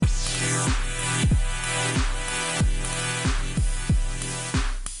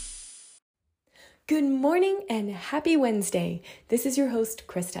Good morning and happy Wednesday. This is your host,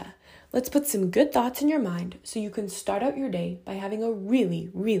 Krista. Let's put some good thoughts in your mind so you can start out your day by having a really,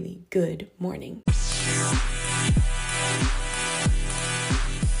 really good morning.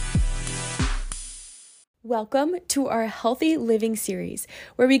 Welcome to our Healthy Living series,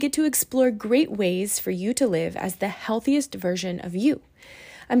 where we get to explore great ways for you to live as the healthiest version of you.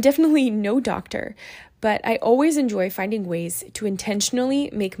 I'm definitely no doctor, but I always enjoy finding ways to intentionally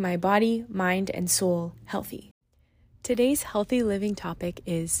make my body, mind, and soul healthy. Today's healthy living topic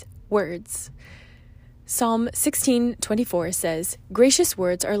is words. Psalm 16:24 says, "Gracious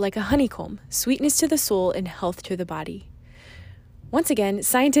words are like a honeycomb, sweetness to the soul and health to the body." Once again,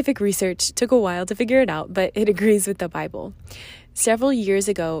 scientific research took a while to figure it out, but it agrees with the Bible. Several years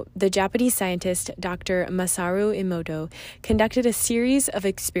ago, the Japanese scientist Dr. Masaru Emoto conducted a series of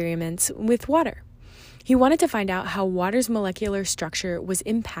experiments with water. He wanted to find out how water's molecular structure was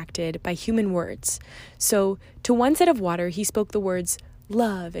impacted by human words. So, to one set of water, he spoke the words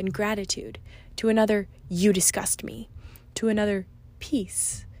love and gratitude. To another, you disgust me. To another,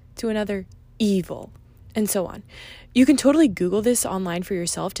 peace. To another, evil. And so on. You can totally Google this online for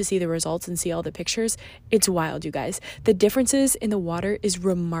yourself to see the results and see all the pictures. It's wild, you guys. The differences in the water is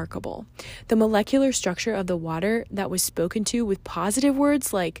remarkable. The molecular structure of the water that was spoken to with positive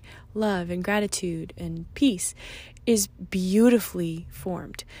words like love and gratitude and peace is beautifully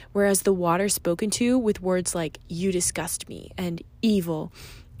formed, whereas the water spoken to with words like you disgust me and evil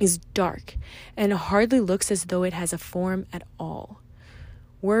is dark and hardly looks as though it has a form at all.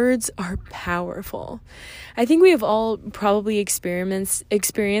 Words are powerful. I think we have all probably experienced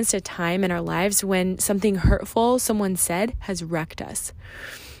a time in our lives when something hurtful someone said has wrecked us.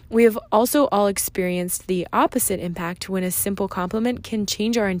 We have also all experienced the opposite impact when a simple compliment can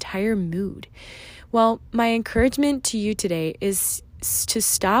change our entire mood. Well, my encouragement to you today is to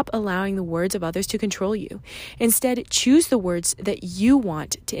stop allowing the words of others to control you. Instead, choose the words that you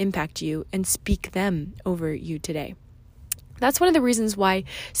want to impact you and speak them over you today. That's one of the reasons why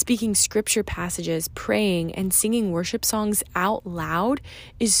speaking scripture passages, praying, and singing worship songs out loud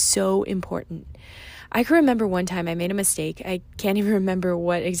is so important. I can remember one time I made a mistake. I can't even remember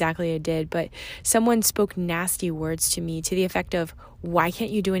what exactly I did, but someone spoke nasty words to me to the effect of, "Why can't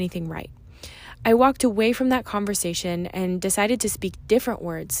you do anything right?" I walked away from that conversation and decided to speak different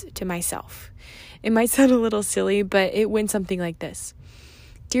words to myself. It might sound a little silly, but it went something like this.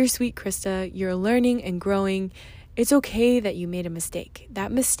 "Dear sweet Krista, you're learning and growing. It's okay that you made a mistake.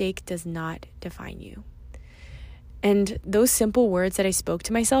 That mistake does not define you." And those simple words that I spoke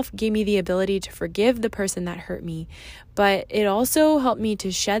to myself gave me the ability to forgive the person that hurt me, but it also helped me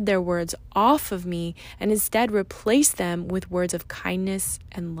to shed their words off of me and instead replace them with words of kindness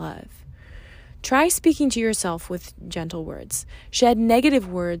and love. Try speaking to yourself with gentle words. Shed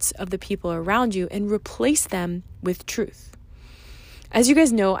negative words of the people around you and replace them with truth. As you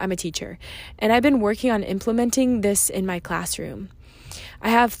guys know, I'm a teacher, and I've been working on implementing this in my classroom. I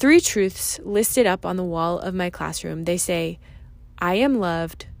have 3 truths listed up on the wall of my classroom. They say, I am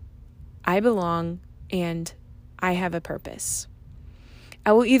loved, I belong, and I have a purpose.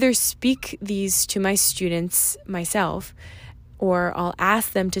 I will either speak these to my students myself, or I'll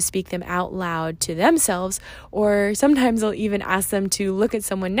ask them to speak them out loud to themselves, or sometimes I'll even ask them to look at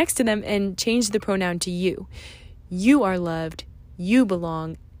someone next to them and change the pronoun to you. You are loved. You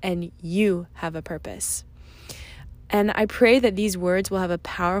belong, and you have a purpose. And I pray that these words will have a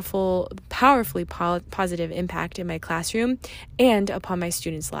powerfully positive impact in my classroom and upon my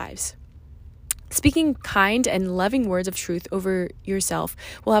students' lives. Speaking kind and loving words of truth over yourself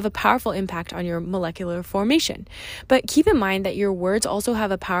will have a powerful impact on your molecular formation. But keep in mind that your words also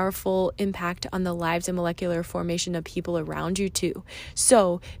have a powerful impact on the lives and molecular formation of people around you too.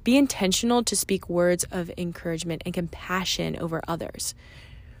 So be intentional to speak words of encouragement and compassion over others.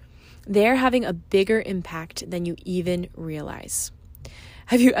 They're having a bigger impact than you even realize.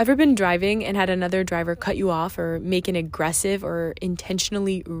 Have you ever been driving and had another driver cut you off or make an aggressive or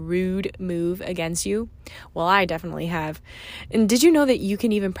intentionally rude move against you? Well, I definitely have. And did you know that you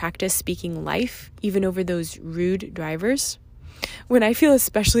can even practice speaking life even over those rude drivers? When I feel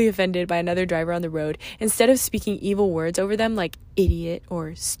especially offended by another driver on the road, instead of speaking evil words over them like idiot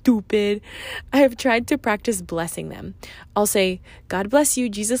or stupid, I have tried to practice blessing them. I'll say, God bless you,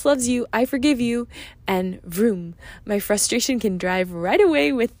 Jesus loves you, I forgive you, and vroom, my frustration can drive right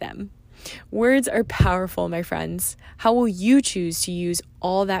away with them. Words are powerful, my friends. How will you choose to use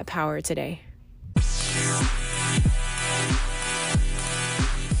all that power today?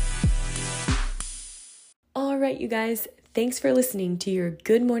 All right, you guys. Thanks for listening to your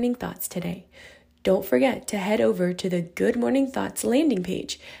Good Morning Thoughts today. Don't forget to head over to the Good Morning Thoughts landing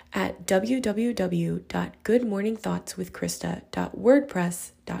page at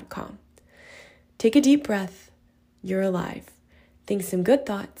www.goodmorningthoughtswithkrista.wordpress.com. Take a deep breath. You're alive. Think some good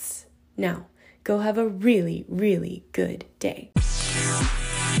thoughts. Now, go have a really, really good day.